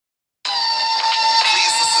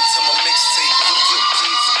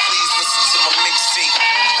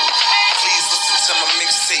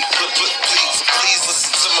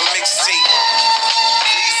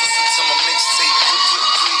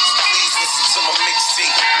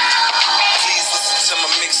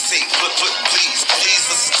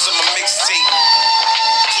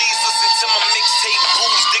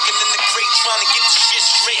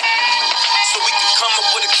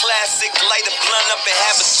up and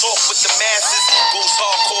have a talk with the masses. Goes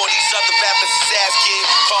hardcore, these other rappers is ass kid.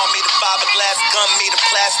 Call me the fiberglass, gun made of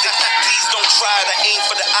plastic. Please don't try to aim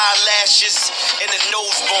for the eyelashes and the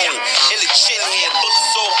nose bone and the chin hair.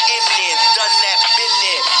 Bullets all in there, done that, been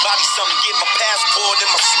there. Body something, get my passport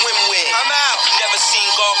and my swimwear. I'm out. Never seen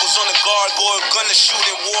goggles on a gargoyle, gonna shoot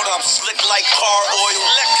in water. I'm slick like car oil.